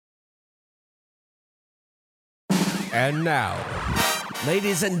And now,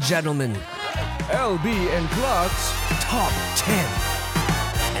 ladies and gentlemen, LB and Clark's Top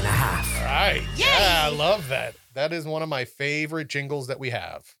 10.5. All right. Yay! Yeah, I love that. That is one of my favorite jingles that we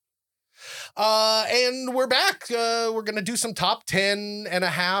have. And we're back. We're going to do some top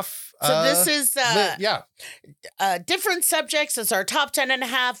 10.5. So this is yeah. different subjects. It's our top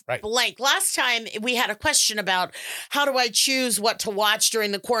 10.5 Right. blank. Last time we had a question about how do I choose what to watch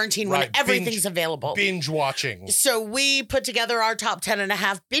during the quarantine when Right. everything's available. Binge watching. So we put together our top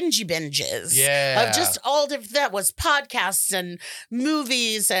 10.5 binges. Yeah. Of just all different, that was podcasts and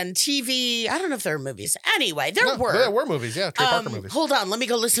movies and TV. I don't know if there were movies. Anyway, there were. There were movies. Yeah. Trey Parker movies. Hold on. Let me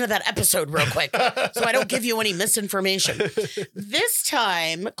go listen to that episode real quick so I don't give you any misinformation. This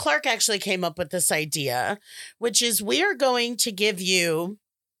time, Clark actually came up with this idea, which is we are going to give you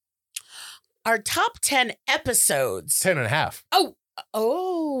our top 10 episodes. 10.5. Oh,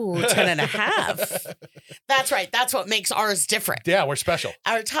 10.5. That's right. That's what makes ours different. Yeah, we're special.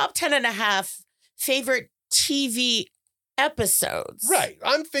 Our top 10.5 favorite TV episodes. Right.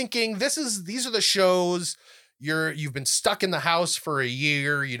 I'm thinking these are the shows you've been stuck in the house for a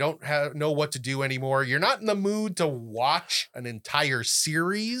year. You don't know what to do anymore. You're not in the mood to watch an entire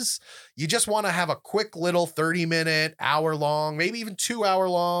series. You just want to have a quick little 30-minute, hour-long, maybe even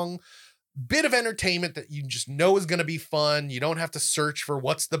 2-hour-long bit of entertainment that you just know is going to be fun. You don't have to search for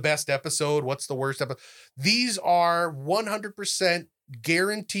what's the best episode, what's the worst episode. These are 100%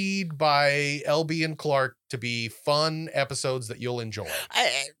 guaranteed by LB and Clark to be fun episodes that you'll enjoy.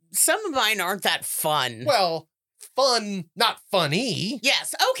 Some of mine aren't that fun. Well, fun, not funny.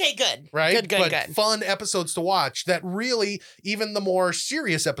 Yes. Okay, good. Right? Good. Fun episodes to watch that really, even the more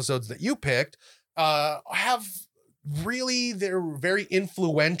serious episodes that you picked, have really, they're very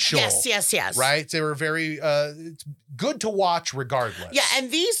influential. Yes. Right? They were very, it's good to watch regardless. Yeah,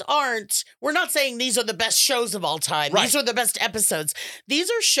 and we're not saying these are the best shows of all time. Right. These are the best episodes.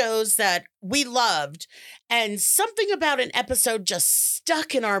 These are shows that we loved, and something about an episode just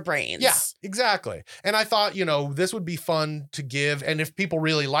stuck in our brains. Yeah, exactly. And I thought, this would be fun to give. And if people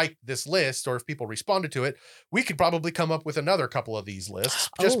really liked this list, or if people responded to it, we could probably come up with another couple of these lists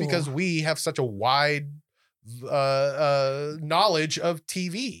just because we have such a wide knowledge of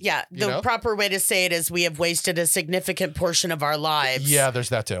TV. Yeah, the proper way to say it is we have wasted a significant portion of our lives. Yeah, there's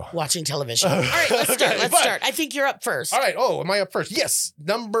that too. Watching television. All right, let's start. Let's start. I think you're up first. All right. Oh, am I up first? Yes.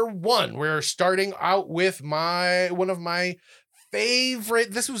 Number 1. We're starting out with one of my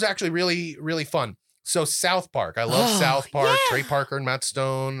favorite. This was actually really, really fun. So South Park. I love South Park. Yeah. Trey Parker and Matt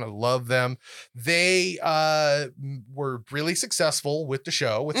Stone. I love them. They were really successful with the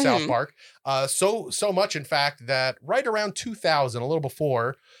show, with South Park. So much, in fact, that right around 2000, a little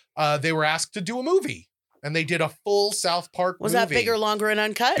before, they were asked to do a movie. And they did a full South Park movie. Was that Bigger, Longer, and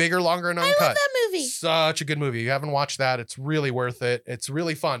Uncut? Bigger, Longer, and Uncut. I love that movie. Such a good movie. If you haven't watched that, it's really worth it. It's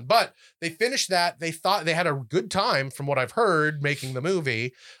really fun. But they finished that. They thought they had a good time, from what I've heard, making the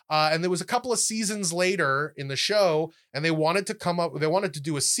movie. And there was a couple of seasons later in the show, and they wanted to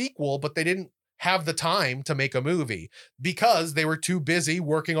do a sequel, but they didn't have the time to make a movie because they were too busy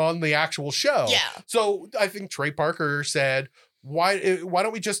working on the actual show. Yeah. So I think Trey Parker said, why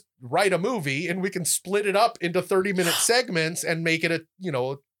don't we just write a movie and we can split it up into 30-minute segments and make it a 3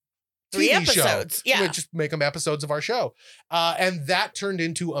 TV episodes. show. Yeah. We just make them episodes of our show. And that turned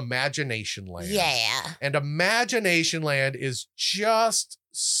into Imagination Land. Yeah. And Imagination Land is just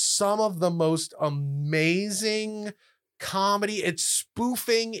some of the most amazing comedy. It's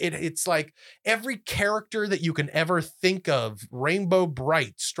spoofing. It's like every character that you can ever think of. Rainbow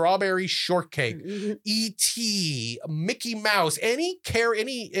Bright, Strawberry Shortcake, E.T., Mickey Mouse,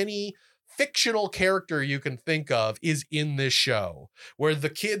 any fictional character you can think of is in this show, where the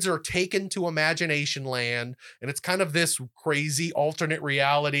kids are taken to Imagination Land, and it's kind of this crazy alternate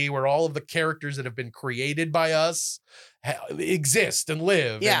reality where all of the characters that have been created by us exist and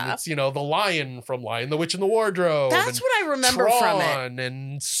live. Yeah. And it's, the Lion from Lion, the Witch, and the Wardrobe. That's what I remember from it.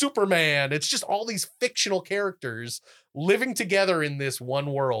 And Superman. It's just all these fictional characters living together in this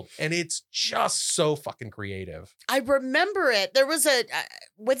one world. And it's just so fucking creative. I remember it. There was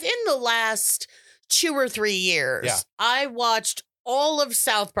within the last 2 or 3 years, Yeah. I watched all of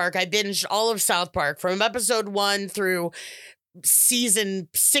South Park. I binged all of South Park from episode 1 through season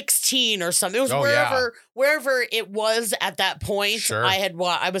 16 or something. It was wherever it was at that point. Sure.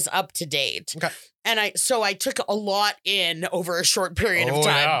 I was up to date. Okay. And I took a lot in over a short period of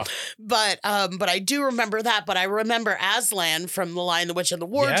time. Yeah. But I do remember that. But I remember Aslan from The Lion, the Witch, and the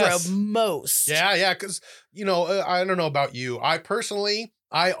Wardrobe Yes. most. Yeah. Because, I don't know about you. I personally,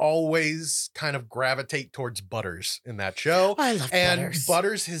 I always kind of gravitate towards Butters in that show. I love And Butters.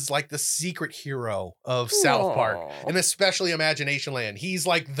 Butters is like the secret hero of South Park, Aw. and especially Imagination Land. He's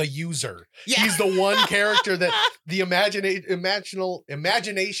like the user. Yeah. He's the one character that the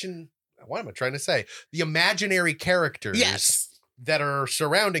imagination. What am I trying to say? The imaginary characters Yes. that are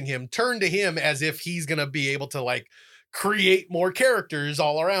surrounding him turn to him as if he's gonna be able to like create more characters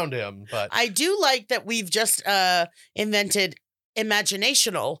all around him. But I do like that we've just invented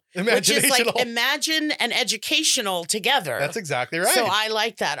imaginational, which is like imaginational. imagine and educational together. That's exactly right. So I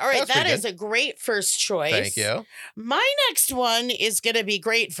like that. All right, That's that pretty is a great first choice. Thank you. My next one is going to be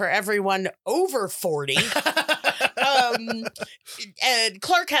great for everyone over 40. And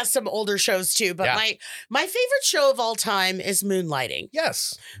Clark has some older shows too, but Yeah. my favorite show of all time is Moonlighting.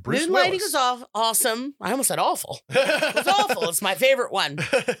 Yes. Bruce Moonlighting Willis. is awesome. I almost said awful. It's awful. It's my favorite one.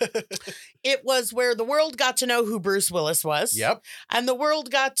 It was where the world got to know who Bruce Willis was. Yep. And the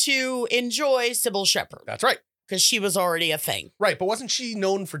world got to enjoy Sybil Shepherd That's right. because she was already a thing. Right. But wasn't she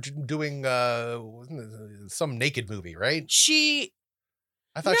known for doing wasn't it some naked movie, right?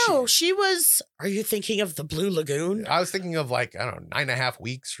 I thought She was. Are you thinking of the Blue Lagoon? I was thinking of like, I don't know, 9.5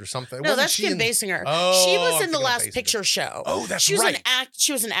 weeks or something. No, Wasn't that's she Kim in- Basinger. Oh, She was I'm in the thinking of Last Basinger. Picture Show. Oh, that's she was right.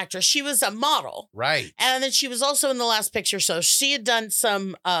 She was an actress. She was a model. Right. And then she was also in the Last Picture Show. She had done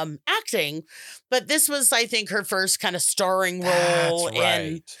some acting, but this was, I think, her first kind of starring role. That's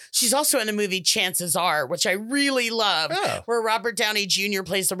And right. she's also in the movie Chances Are, which I really love, Oh, where Robert Downey Jr.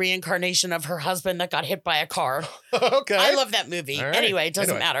 plays the reincarnation of her husband that got hit by a car. okay. I love that movie. All right. Anyway, it doesn't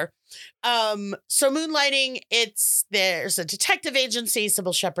Anyway. matter. So Moonlighting, there's a detective agency.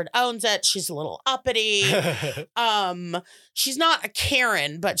 Sybil Shepherd owns it. She's a little uppity. She's not a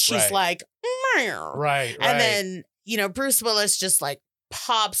Karen, but she's Right. like, meow. right. And then, Bruce Willis just like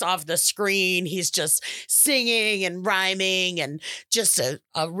pops off the screen. He's just singing and rhyming and just a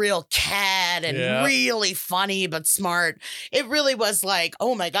real cat and Yeah. really funny but smart. It really was like,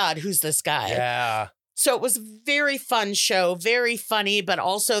 oh my God, who's this guy? Yeah. So it was a very fun show, very funny, but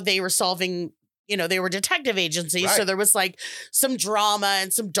also they were solving, they were detective agencies. So Right. there was like some drama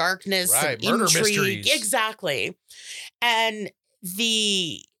and some darkness Right, and murder intrigue. mysteries. Exactly. And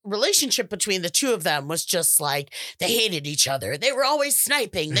the relationship between the two of them was just like they hated each other. They were always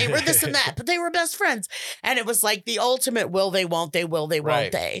sniping. They were this and that, but they were best friends. And it was like the ultimate will they, won't they, will they, won't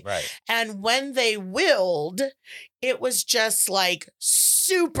Right. they. Right. And when they willed, it was just like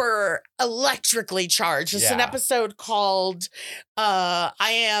super electrically charged. It's an Yeah. episode called I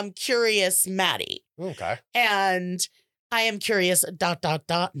Am Curious Maddie. Okay. And I am curious, ...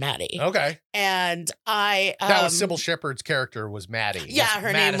 Maddie. Okay. And I That was Sybil Shepherd's character was Maddie. Yeah, Yes,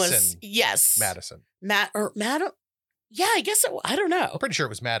 her name was yes. Madison. Matt. Yeah, I guess I don't know. I'm pretty sure it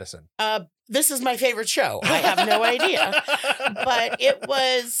was Madison. This is my favorite show. I have no idea. But it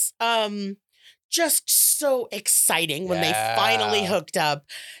was just so exciting when they finally Yeah. hooked up,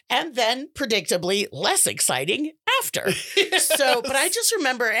 and then predictably less exciting after. So, but I just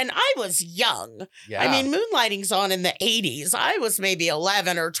remember, and I was young. Yeah. I mean, Moonlighting's on in the 80s. I was maybe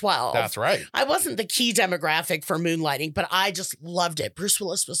 11 or 12. That's right. I wasn't the key demographic for Moonlighting, but I just loved it. Bruce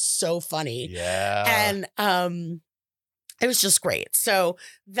Willis was so funny. Yeah. And it was just great. So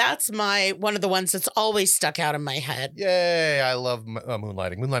that's one of the ones that's always stuck out in my head. Yay, I love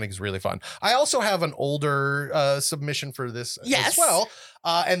Moonlighting. Moonlighting is really fun. I also have an older submission for this Yes. as well.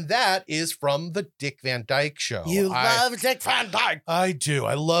 And that is from the Dick Van Dyke Show. You love Dick Van Dyke. I do.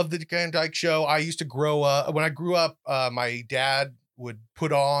 I love the Dick Van Dyke Show. I used to grow up, when I grew up, my dad would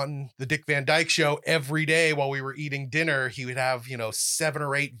put on the Dick Van Dyke Show every day while we were eating dinner. He would have, 7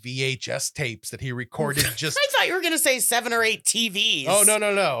 or 8 VHS tapes that he recorded just I thought you were going to say 7 or 8 TVs. Oh,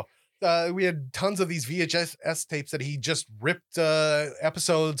 no. We had tons of these VHS tapes that he just ripped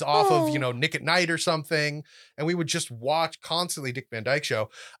episodes off Oh. of, Nick at Night or something. And we would just watch constantly Dick Van Dyke Show.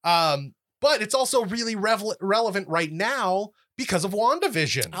 But it's also really relevant right now because of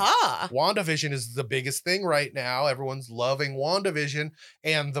WandaVision. Ah. WandaVision is the biggest thing right now. Everyone's loving WandaVision.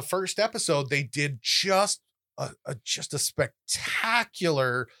 And the first episode, they did just a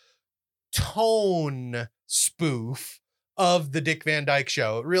spectacular tone spoof of the Dick Van Dyke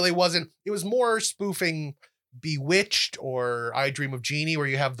Show. It really wasn't, it was more spoofing Bewitched or I Dream of Jeannie, where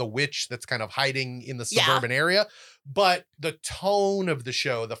you have the witch that's kind of hiding in the Yeah. suburban area. But the tone of the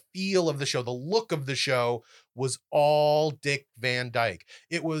show, the feel of the show, the look of the show was all Dick Van Dyke.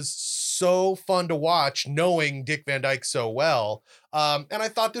 It was so fun to watch knowing Dick Van Dyke so well. And I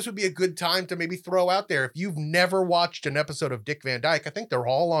thought this would be a good time to maybe throw out there. If you've never watched an episode of Dick Van Dyke, I think they're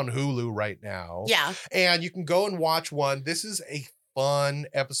all on Hulu right now. Yeah. And you can go and watch one. This is a fun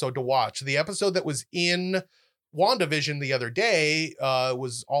episode to watch. The episode that was in WandaVision the other day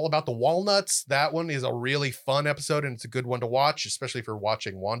was all about the walnuts. That one is a really fun episode, and it's a good one to watch, especially if you're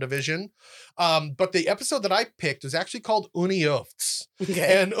watching WandaVision. But the episode that I picked was actually called Uniofts.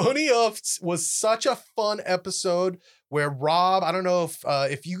 Okay. And Uniofts was such a fun episode where Rob, I don't know if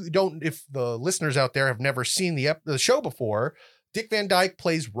the listeners out there have never seen the show before, Dick Van Dyke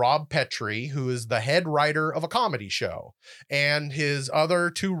plays Rob Petrie, who is the head writer of a comedy show. And his other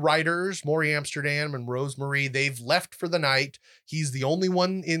two writers, Maury Amsterdam and Rose Marie, they've left for the night. He's the only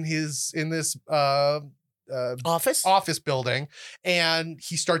one in this office building, and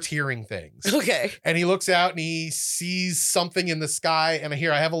he starts hearing things. Okay. And he looks out and he sees something in the sky. And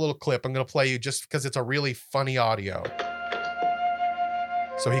here, I have a little clip I'm going to play you just because it's a really funny audio.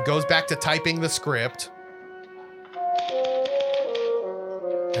 So he goes back to typing the script.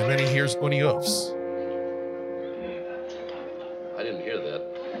 And then he hears Uniofts. I didn't hear that.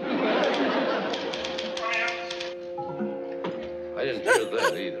 I didn't hear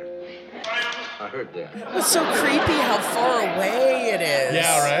that either. I heard that. It's so creepy how far away it is.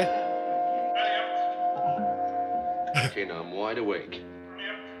 Yeah, right? Okay, now I'm wide awake.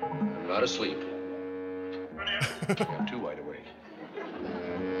 I'm not asleep. I'm too wide awake.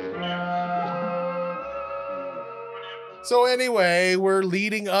 So anyway, we're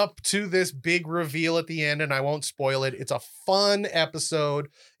leading up to this big reveal at the end, and I won't spoil it. It's a fun episode.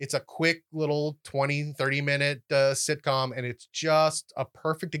 It's a quick little 20, 30-minute sitcom, and it's just a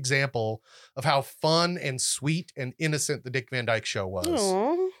perfect example of how fun and sweet and innocent the Dick Van Dyke Show was.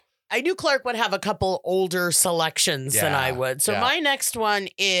 Aww. I knew Clark would have a couple older selections than I would. So my next one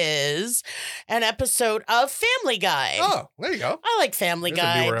is an episode of Family Guy. Oh, there you go. I like Family There's a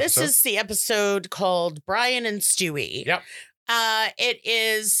Guy. newer This episode. is the episode called Brian and Stewie. Yep. It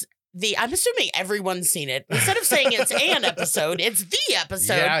is I'm assuming everyone's seen it. Instead of saying it's an episode, it's the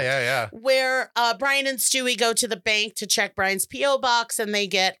episode. Yeah. Where Brian and Stewie go to the bank to check Brian's P.O. box and they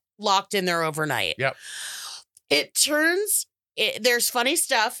get locked in there overnight. Yep. There's funny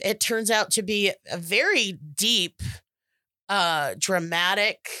stuff. It turns out to be a very deep,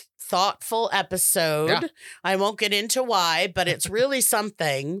 dramatic, thoughtful episode. Yeah. I won't get into why, but it's really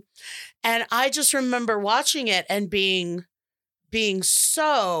something. And I just remember watching it and being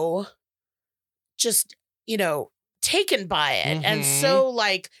so just, taken by it and so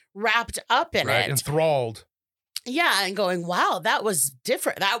like wrapped up in it. Enthralled. Yeah, and going, wow, that was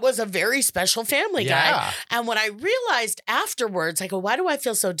different. That was a very special Family Guy. And when I realized afterwards, I go, why do I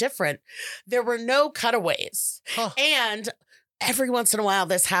feel so different? There were no cutaways. Huh. And every once in a while,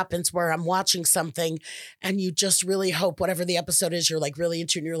 this happens where I'm watching something and you just really hope whatever the episode is, you're like really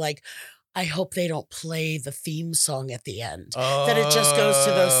into, and you're like, I hope they don't play the theme song at the end. That it just goes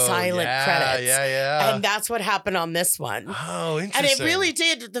to those silent credits. Yeah. And that's what happened on this one. Oh, interesting. And it really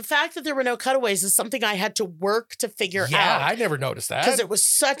did. The fact that there were no cutaways is something I had to work to figure out. Yeah, I never noticed that. Because it was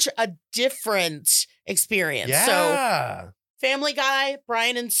such a different experience. Yeah. So Family Guy,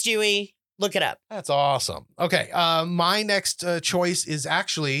 Brian and Stewie, look it up. That's awesome. Okay. My next choice is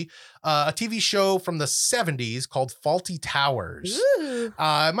actually a TV show from the 70s called Fawlty Towers. Ooh.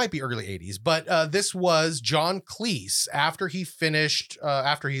 It might be early 80s, but this was John Cleese after he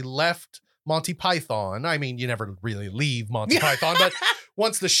left Monty Python. I mean, you never really leave Monty Python, but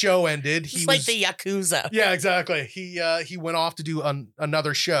once the show ended, It's like the Yakuza. Yeah, exactly. He went off to do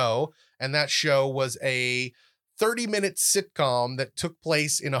another show, and that show was a 30-minute sitcom that took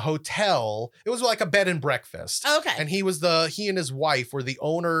place in a hotel. It was like a bed and breakfast. Okay. And he and his wife were the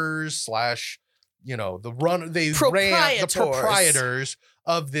owners / ran the proprietors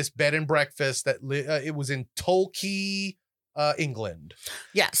of this bed and breakfast that it was in Torquay, England.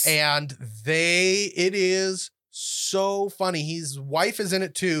 Yes. And it is so funny. His wife is in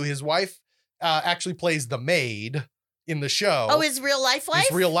it too. His wife actually plays the maid in the show. Oh, his real life wife?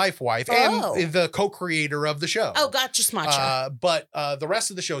 His real life wife. Oh. And the co-creator of the show. Oh, gotcha, smatcha. But the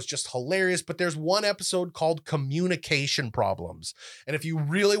rest of the show is just hilarious. But there's one episode called Communication Problems. And if you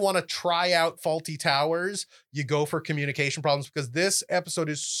really want to try out Fawlty Towers, you go for Communication Problems, because this episode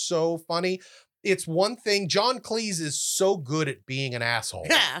is so funny. It's one thing. John Cleese is so good at being an asshole.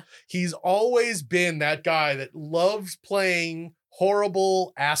 Yeah. He's always been that guy that loves playing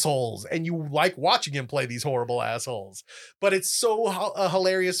horrible assholes, and you like watching him play these horrible assholes. But it's so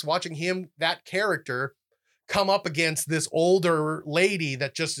hilarious watching that character, come up against this older lady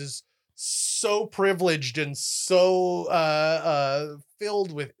that just is so privileged and so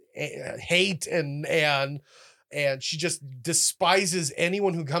filled with hate and she just despises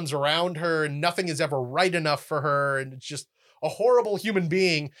anyone who comes around her, and nothing is ever right enough for her, and it's just a horrible human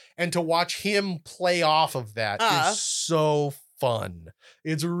being. And to watch him play off of that is so fun.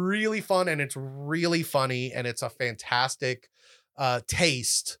 It's really fun and it's really funny and it's a fantastic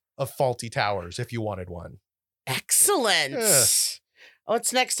taste of Faulty Towers if you wanted one. Excellent. Yeah.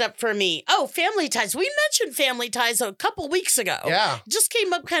 What's next up for me? Oh, Family Ties. We mentioned Family Ties a couple weeks ago. Yeah. Just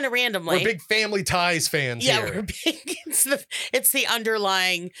came up kind of randomly. We're big Family Ties fans Yeah, here. we're big. It's the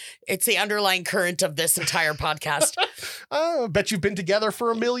underlying current of this entire podcast. I bet you've been together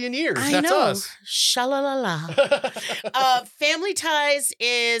for a million years. I That's know. us. Sha-la-la-la. Family Ties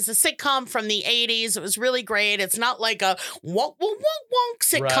is a sitcom from the 80s. It was really great. It's not like a wonk, wonk, wonk, wonk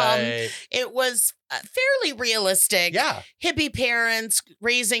sitcom. Right. It was fairly realistic. Yeah. Hippie parents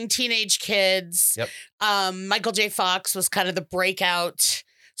raising teenage kids. Yep. Michael J. Fox was kind of the breakout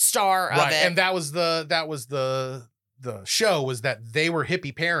star of Right. it. And that was the show was that they were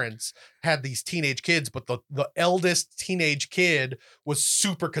hippie parents, had these teenage kids, but the eldest teenage kid was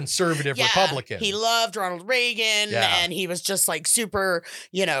super conservative Republican. He loved Ronald Reagan Yeah. and he was just like super,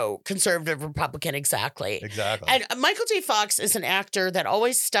 conservative Republican. Exactly. Exactly. And Michael J. Fox is an actor that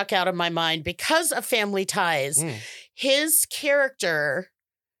always stuck out in my mind because of Family Ties. Mm. His character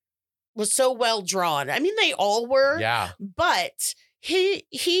was so well drawn. I mean, they all were, Yeah. but he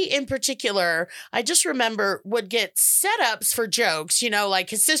in particular, I just remember would get setups for jokes,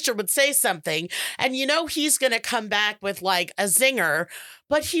 like his sister would say something and he's going to come back with like a zinger,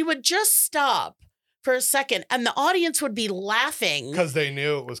 but he would just stop for a second and the audience would be laughing Because they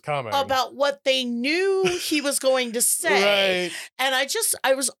knew it was coming. about what they knew he was going to say. Right. And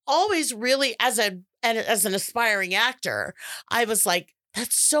I was always really, as an aspiring actor, I was like,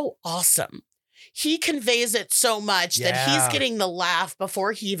 that's so awesome. He conveys it so much that he's Yeah. getting the laugh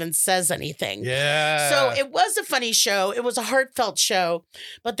before he even says anything. Yeah. So it was a funny show. It was a heartfelt show,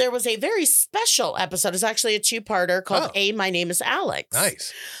 but there was a very special episode. It's actually a two-parter called Oh. My Name is Alex.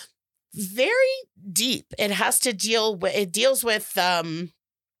 Nice. Very deep. It deals with the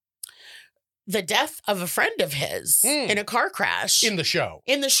death of a friend of his in a car crash. In the show.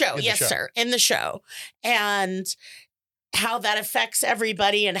 In the show, In the yes, show. sir. In the show. And how that affects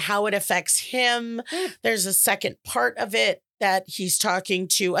everybody and how it affects him. There's a second part of it that he's talking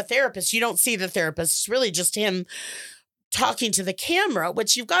to a therapist. You don't see the therapist. It's really just him talking to the camera,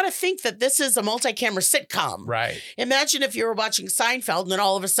 which you've got to think that this is a multi-camera sitcom. Right. Imagine if you were watching Seinfeld and then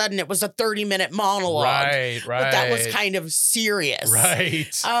all of a sudden it was a 30-minute monologue. Right. But that was kind of serious.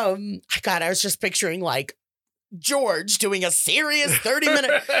 Right. God, I was just picturing like George doing a serious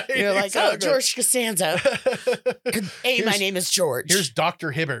 30-minute. You're like, Exactly. oh, George Costanza. Hey, my name is George. Here's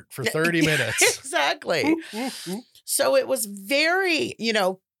Dr. Hibbert for 30 minutes. Exactly. So it was very,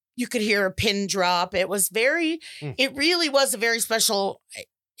 you could hear a pin drop. It was it really was a very special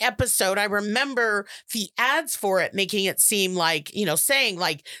episode. I remember the ads for it making it seem like, saying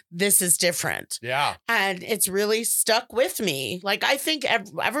like, this is different. Yeah. And it's really stuck with me. Like, I think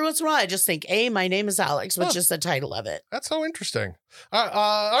every once in a while, I just think, hey, my name is Alex, which is the title of it. That's so interesting. All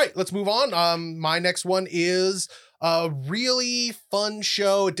right, let's move on. My next one is a really fun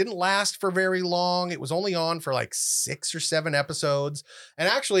show. It didn't last for very long. It was only on for like 6 or 7 episodes. And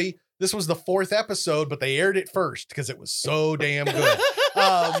actually, this was the 4th episode, but they aired it first because it was so damn good.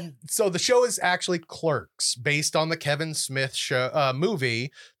 So the show is actually Clerks, based on the Kevin Smith show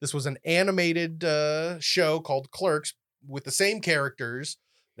movie. This was an animated show called Clerks with the same characters.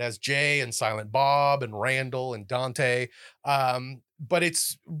 It has Jay and Silent Bob and Randall and Dante. But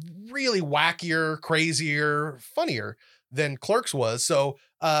it's really wackier, crazier, funnier than Clerks was. So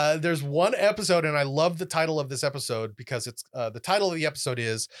there's one episode, and I love the title of this episode because it's the title of the episode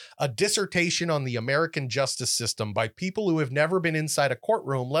is A Dissertation on the American Justice System by people who have never been inside a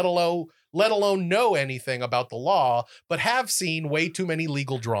courtroom, let alone know anything about the law, but have seen way too many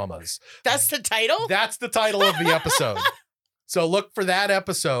legal dramas. That's the title? That's the title of the episode. So look for that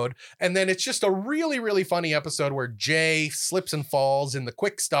episode. And then it's just a really, really funny episode where Jay slips and falls in the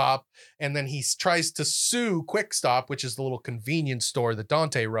Quick Stop. And then he tries to sue Quick Stop, which is the little convenience store that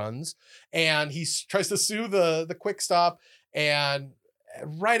Dante runs. And he tries to sue the Quick Stop. And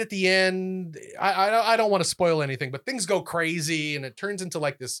right at the end, I don't want to spoil anything, but things go crazy. And it turns into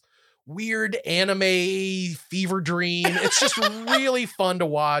like this weird anime fever dream. It's just really fun to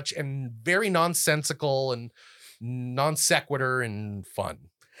watch and very nonsensical and non sequitur and fun.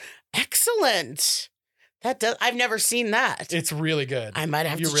 Excellent. I've never seen that. It's really good. I might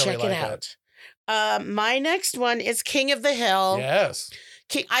have You to really check it like out. My next one is King of the Hill. Yes.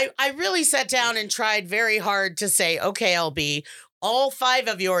 I really sat down and tried very hard to say, okay, LB, all 5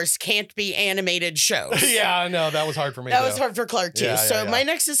 of yours can't be animated shows. Yeah, I know. That was hard for me. That was hard for Clark too. Yeah, So yeah. my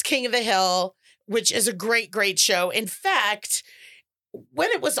next is King of the Hill, which is a great, great show. In fact,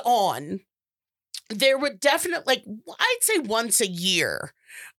 when it was on, there would definitely, I'd say once a year,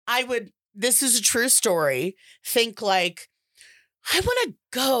 this is a true story, think like, I want to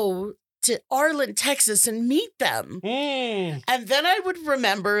go to Arlen, Texas and meet them. Mm. And then I would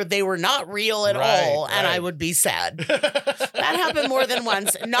remember they were not real at all, and I would be sad. That happened more than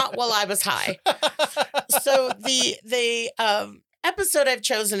once, not while I was high. So the episode I've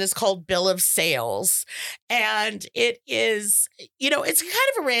chosen is called Bill of Sales. And it is, it's kind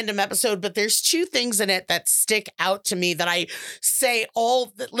of a random episode, but there's two things in it that stick out to me that I say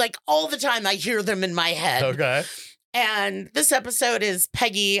all the time. I hear them in my head. Okay. And this episode is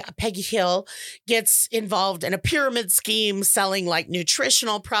Peggy Hill gets involved in a pyramid scheme selling like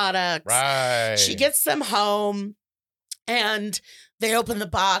nutritional products. Right. She gets them home and they open the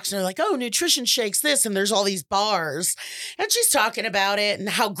box and they're like, oh, nutrition shakes this. And there's all these bars. And she's talking about it and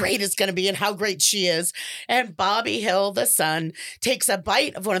how great it's going to be and how great she is. And Bobby Hill, the son, takes a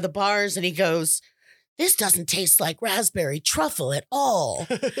bite of one of the bars and he goes, this doesn't taste like raspberry truffle at all.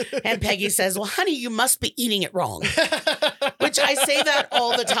 And Peggy says, well, honey, you must be eating it wrong. Which I say that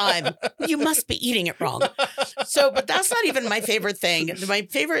all the time. You must be eating it wrong. But that's not even my favorite thing. My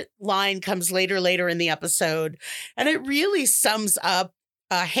favorite line comes later in the episode. And it really sums up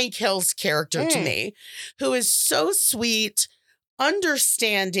Hank Hill's character to me, who is so sweet,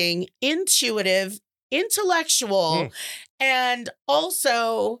 understanding, intuitive, intellectual, and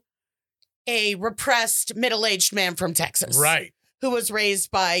also a repressed middle-aged man from Texas. Right. Who was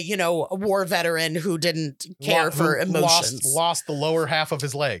raised by, a war veteran who didn't care for emotions. Lost the lower half of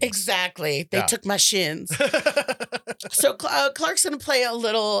his leg. Exactly. They took my shins. So Clark's going to play a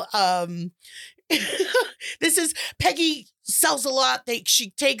little, this is Peggy sells a lot. She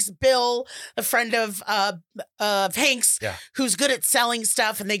takes Bill, a friend of Hank's, who's good at selling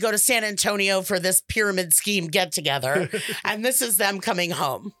stuff, and they go to San Antonio for this pyramid scheme get together. And this is them coming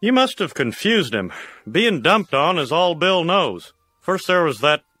home. You must have confused him. Being dumped on is all Bill knows. First there was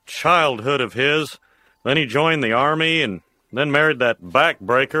that childhood of his, then he joined the army, and then married that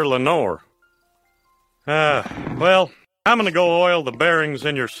backbreaker Lenore. Well, I'm gonna go oil the bearings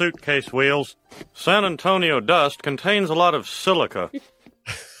in your suitcase wheels. San Antonio dust contains a lot of silica.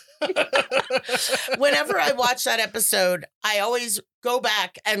 Whenever I watch that episode, I always go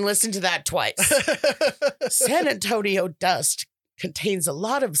back and listen to that twice. San Antonio dust contains a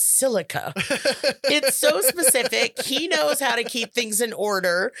lot of silica. It's so specific. He knows how to keep things in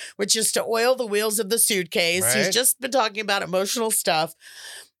order, which is to oil the wheels of the suitcase. Right. He's just been talking about emotional stuff.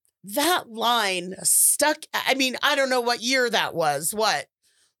 That line stuck. I mean, I don't know what year that was. What?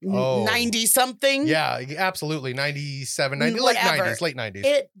 90 something? Yeah, absolutely. 97, 90, Whatever. late 90s.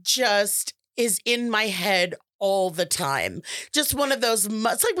 It just is in my head all the time. Just one of those,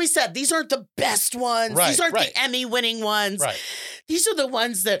 it's like we said, these aren't the best ones. Right, these aren't right. the Emmy winning ones. Right. These are the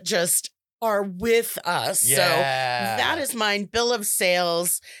ones that just are with us. Yeah. So that is mine, Bill of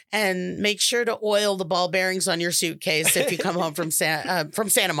Sales. And make sure to oil the ball bearings on your suitcase if you come home from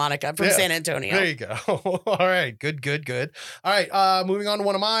Santa Monica, from San Antonio. There you go. All right. Good. All right. Moving on to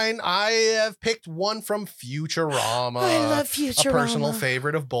one of mine. I have picked one from Futurama. I love Futurama. A personal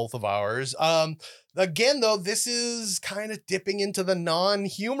favorite of both of ours. Again, though, this is kind of dipping into the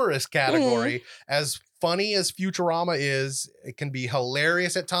non-humorous category. As funny as Futurama is, it can be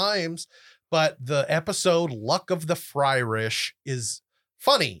hilarious at times, but the episode Luck of the Fryrish is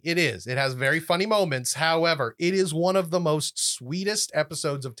funny. It is. It has very funny moments. However, it is one of the most sweetest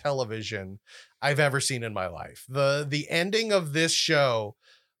episodes of television I've ever seen in my life. The ending of this show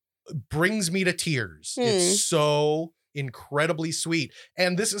brings me to tears. It's so incredibly sweet.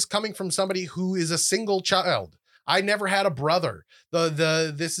 And this is coming from somebody who is a single child. I never had a brother.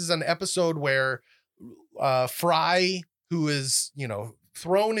 This is an episode where Fry, who is,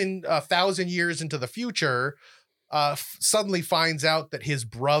 thrown in 1,000 years into the future, suddenly finds out that his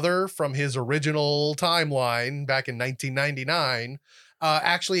brother from his original timeline back in 1999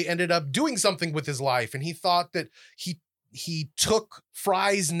 actually ended up doing something with his life. And he thought that he took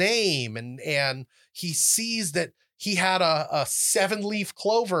Fry's name and he sees that he had a 7-leaf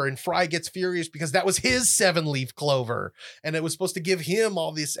clover, and Fry gets furious because that was his 7-leaf clover. And it was supposed to give him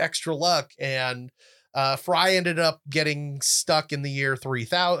all this extra luck. And Fry ended up getting stuck in the year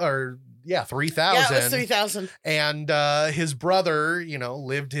 3000. Yeah, it was 3000. And his brother,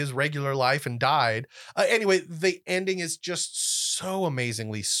 lived his regular life and died. Anyway, the ending is just so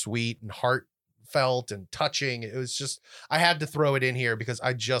amazingly sweet and heartfelt and touching. It was just, I had to throw it in here because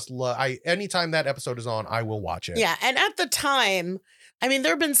I just love, anytime that episode is on, I will watch it. Yeah. And at the time, I mean,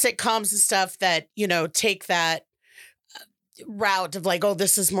 there have been sitcoms and stuff that, take that route of like, oh,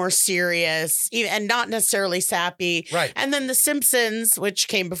 this is more serious and not necessarily sappy. Right. And then The Simpsons, which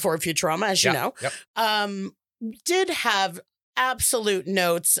came before Futurama, as you know, did have absolute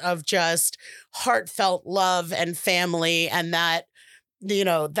notes of just heartfelt love and family, and that, you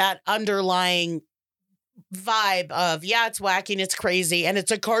know, that underlying vibe of, yeah, it's wacky and it's crazy and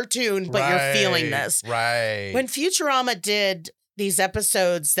it's a cartoon, but you're feeling this. Right. When Futurama did these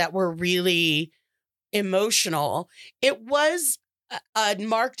episodes that were really emotional, it was a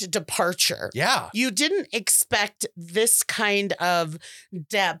marked departure. Yeah. You didn't expect this kind of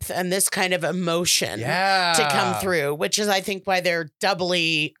depth and this kind of emotion to come through, which is, I think, why they're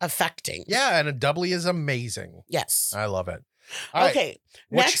doubly affecting. Yeah, and a doubly is amazing. Yes. I love it. All right. Okay.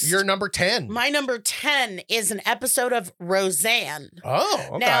 What's Next, your number 10? my number 10 is an episode of Roseanne. Oh,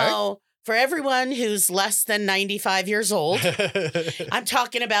 okay. Now, for everyone who's less than 95 years old, I'm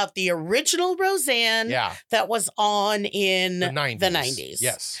talking about the original Roseanne that was on in the 90s.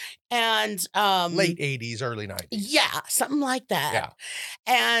 Yes. And late 80s, early 90s. Yeah, something like that. Yeah.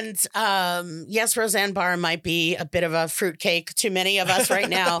 And yes, Roseanne Barr might be a bit of a fruitcake to many of us right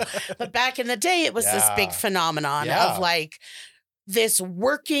now, but back in the day, it was this big phenomenon of like this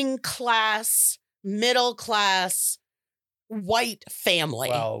working class, middle class, white family.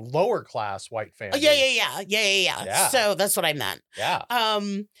 Well, lower class white family. Yeah. So that's what I meant. Yeah.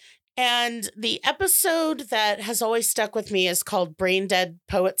 And the episode that has always stuck with me is called Brain Dead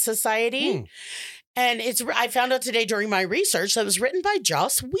Poet Society. And I found out today during my research that it was written by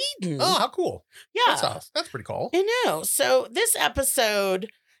Joss Whedon. Oh, how cool. Yeah. That's pretty cool. I know. So this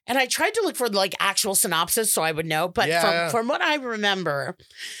episode, and I tried to look for like actual synopsis so I would know, but from what I remember,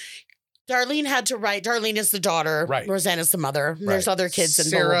 Darlene had to write. Darlene is the daughter. Right. Roseanne is the mother. Right. There's other kids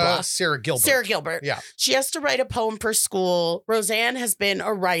and blah, blah, blah. Sarah Gilbert. Sarah Gilbert. Yeah. She has to write a poem per school. Roseanne has been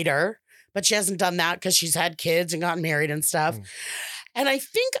a writer, but she hasn't done that because she's had kids and gotten married and stuff. And I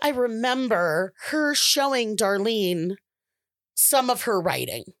think I remember her showing Darlene some of her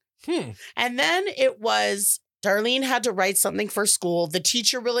writing. And then it was Darlene had to write something for school. The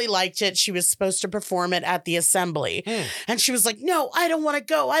teacher really liked it. She was supposed to perform it at the assembly. And she was like, no, I don't want to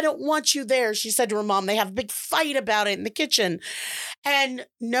go. I don't want you there. She said to her mom, they have a big fight about it in the kitchen. And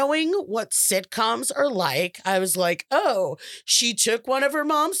knowing what sitcoms are like, I was like, oh, she took one of her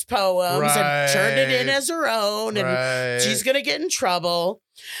mom's poems and turned it in as her own. And she's going to get in trouble.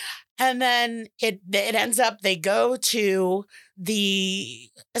 And then it ends up, they go to the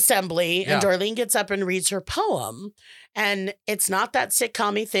assembly and Darlene gets up and reads her poem. And it's not that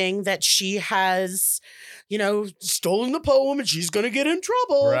sitcom-y thing that she has, you know, stolen the poem and she's going to get in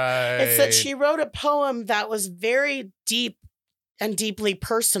trouble. It's that she wrote a poem that was very deep and deeply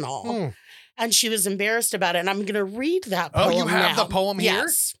personal. And she was embarrassed about it. And I'm going to read that poem. Oh, you have the poem here?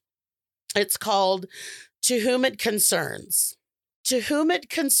 Yes. It's called To Whom It Concerns. To whom it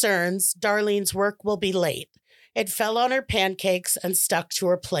concerns, Darlene's work will be late. It fell on her pancakes and stuck to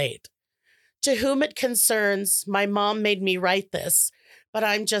her plate. To whom it concerns, my mom made me write this, but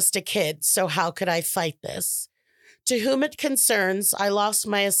I'm just a kid, so how could I fight this? To whom it concerns, I lost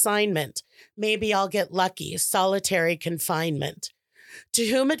my assignment. Maybe I'll get lucky, solitary confinement. To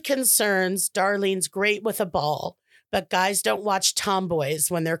whom it concerns, Darlene's great with a ball, but guys don't watch tomboys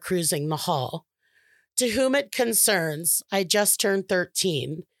when they're cruising the hall. To whom it concerns, I just turned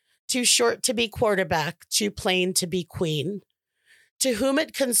 13. Too short to be quarterback, too plain to be queen. To whom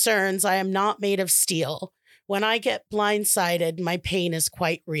it concerns, I am not made of steel. When I get blindsided, my pain is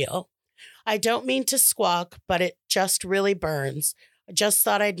quite real. I don't mean to squawk, but it just really burns. I just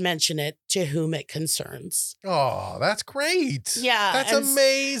thought I'd mention it to whom it concerns. Oh, that's great. Yeah. That's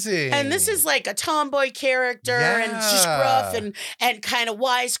amazing. And this is like a tomboy character and she's gruff and kind of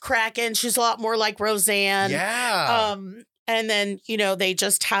wisecracking. She's a lot more like Roseanne. Yeah. And then, you know, they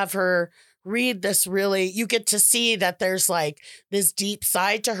just have her read this really, you get to see that there's like this deep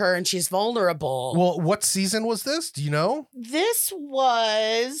side to her and she's vulnerable. Well, what season was this? Do you know? This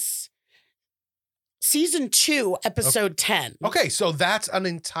was season 2, episode 10. Okay, so that's an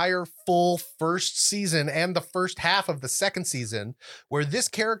entire full first season and the first half of the second season where this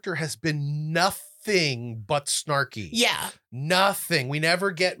character has been nothing but snarky. Yeah. Nothing. We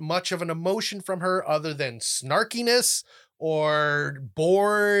never get much of an emotion from her other than snarkiness or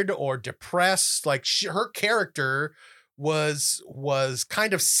bored or depressed. Like her character was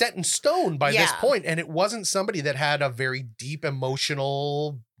kind of set in stone by this point, and it wasn't somebody that had a very deep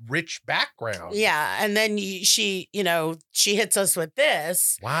emotional rich background. Yeah. And then she hits us with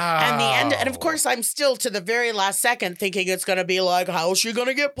this. Wow. And the end. And of course, I'm still to the very last second thinking it's going to be like, how is she going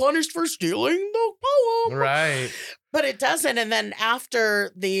to get punished for stealing the poem? Right. But it doesn't. And then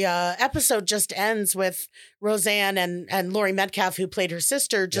after the episode just ends with Roseanne and Laurie Metcalf, who played her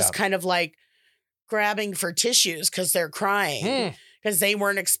sister, just kind of like grabbing for tissues because they're crying because they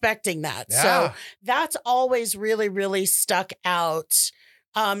weren't expecting that. Yeah. So that's always really, really stuck out,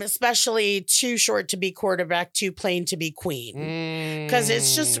 especially Too Short to Be Quarterback, Too Plain to Be Queen. Because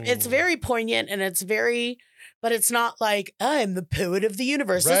it's very poignant and it's very... But it's not like, I'm the poet of the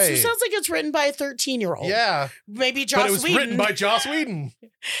universe. Right. It sounds like it's written by a 13-year-old. Yeah. Maybe Joss But it was Whedon. written by Joss Whedon.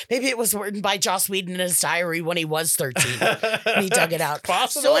 Maybe it was written by Joss Whedon in his diary when he was 13. And he dug it out.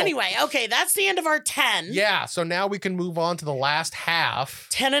 Possible. So anyway, okay, that's the end of our 10. Yeah, so now we can move on to the last half.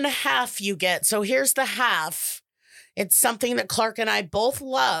 10 and a half you get. So here's the half. It's something that Clark and I both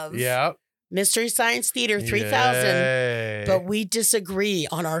love. Yeah. Mystery Science Theater 3000. Yay. But we disagree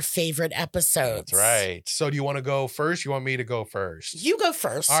on our favorite episodes. That's right. So do you want to go first? You want me to go first? You go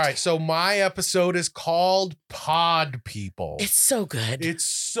first. All right. So my episode is called Pod People. It's so good. It's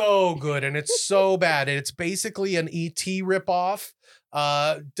so good and it's so bad. And it's basically an ET ripoff.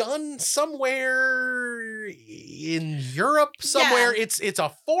 Done somewhere in Europe somewhere. Yeah. It's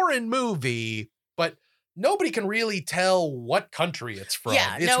a foreign movie, but nobody can really tell what country it's from.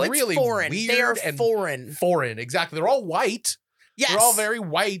 Yeah, it's no, it's really foreign. weird. They are and foreign. Foreign, exactly. They're all white. Yes. They're all very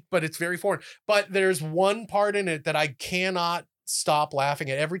white, but it's very foreign. But there's one part in it that I cannot stop laughing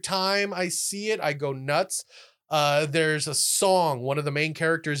at. Every time I see it, I go nuts. There's a song. One of the main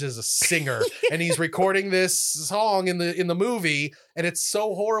characters is a singer, and he's recording this song in the movie, and it's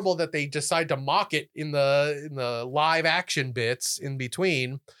so horrible that they decide to mock it in the live action bits in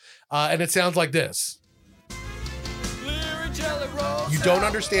between, and it sounds like this. You don't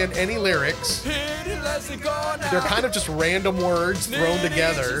understand any lyrics. They're kind of just random words thrown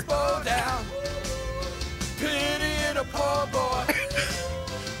together.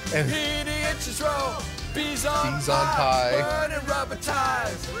 And bees on pie.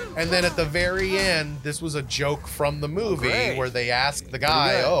 And then at the very end, this was a joke from the movie where they ask the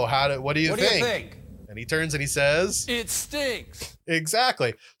guy, what do you think? And he turns and he says, It stinks.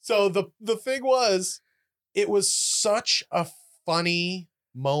 Exactly. So the thing was, it was such a funny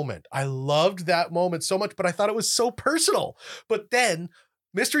moment. I loved that moment so much, but I thought it was so personal. But then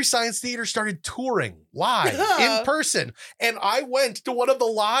Mystery Science Theater started touring live in person. And I went to one of the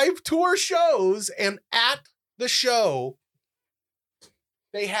live tour shows, and at the show,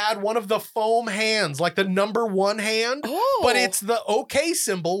 they had one of the foam hands, like the number 1 hand, but it's the OK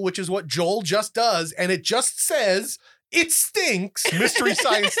symbol, which is what Joel just does. And it just says, "It stinks, Mystery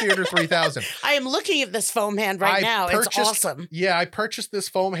Science Theater 3000." I am looking at this foam hand right now. It's awesome. Yeah, I purchased this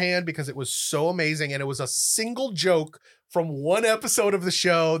foam hand because it was so amazing. And it was a single joke from one episode of the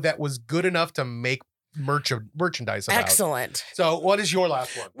show that was good enough to make merchandise about. Excellent. So what is your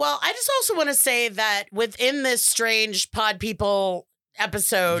last one? Well, I just also want to say that within this strange Pod People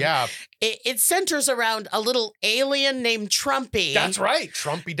episode, it centers around a little alien named Trumpy. That's right.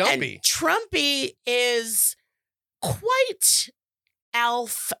 Trumpy Dumpy. And Trumpy is quite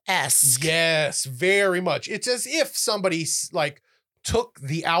Alf-esque. Yes, very much. It's as if somebody like took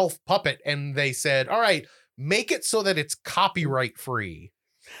the Alf puppet and they said, all right, make it so that it's copyright free.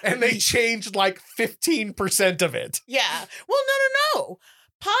 And they changed like 15% of it. Yeah. Well, no.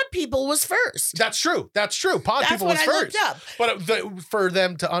 Pod People was first. That's true. Pod People was first. Looked up. But for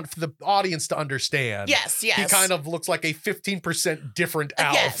them to for the audience to understand. Yes. He kind of looks like a 15% different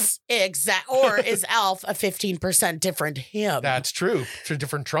Alf. Yes, exactly. Or is Alf a 15% different him? That's true. It's a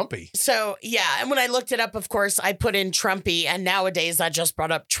different Trumpy. So, yeah. And when I looked it up, of course, I put in Trumpy. And nowadays, I just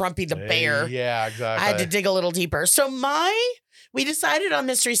brought up Trumpy the bear. Yeah, exactly. I had to dig a little deeper. So we decided on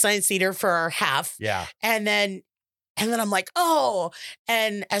Mystery Science Theater for our half. Yeah. And then I'm like,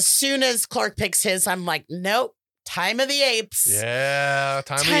 and as soon as Clark picks his, I'm like, nope, Time of the Apes. Yeah,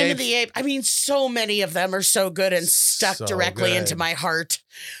 Time of the Apes. I mean, so many of them are so good and stuck So directly good. into my heart.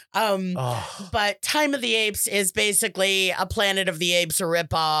 But Time of the Apes is basically a Planet of the Apes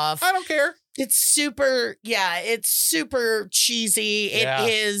ripoff. I don't care. It's super cheesy. Yeah. It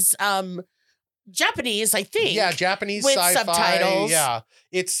is Japanese, I think. Yeah, Japanese with sci-fi. subtitles. Yeah.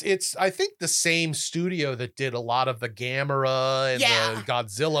 It's I think the same studio that did a lot of the Gamera and the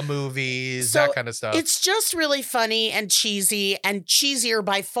Godzilla movies, that kind of stuff. It's just really funny and cheesier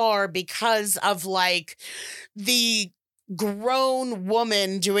by far because of like the grown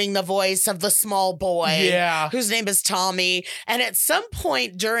woman doing the voice of the small boy whose name is Tommy. And at some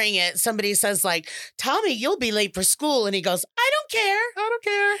point during it, somebody says like, Tommy, you'll be late for school. And he goes, I don't care. I don't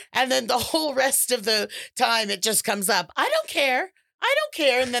care. And then the whole rest of the time it just comes up. I don't care. I don't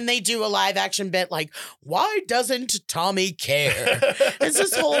care. And then they do a live action bit like, why doesn't Tommy care? It's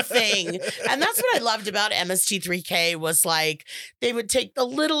this whole thing. And that's what I loved about MST3K was like, they would take the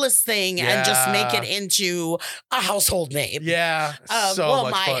littlest thing and just make it into a household name. Yeah. Well,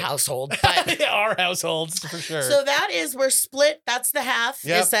 my household, but our households for sure. so that is, we're split. That's the half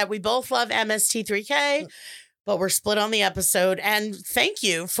Yep. is that we both love MST3K, but we're split on the episode. And thank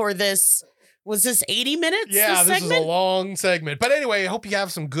you for this. Was this 80 minutes? Yeah, this is a segment? long segment. But anyway, I hope you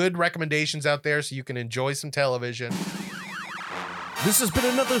have some good recommendations out there so you can enjoy some television. This has been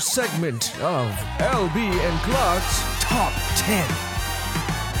another segment of LB and Clark's Top 10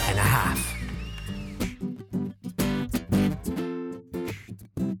 and a Half.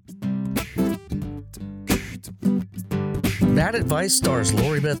 Bad Advice stars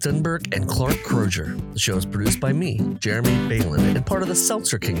Lori Beth Denberg and Clark Crozier. The show is produced by me, Jeremy Balin, and part of the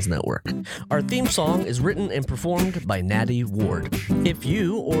Seltzer Kings Network. Our theme song is written and performed by Natty Ward. If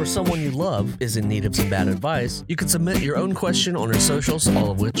you or someone you love is in need of some bad advice, you can submit your own question on our socials, all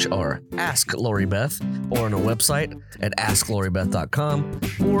of which are Ask Lori Beth, or on our website at AskLoriBeth.com,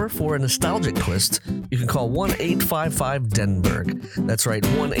 or for a nostalgic twist, you can call 1-855-DENBERG. That's right,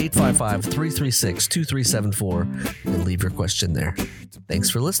 1-855-336-2374, and leave your question there. Thanks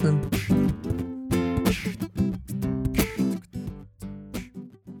for listening.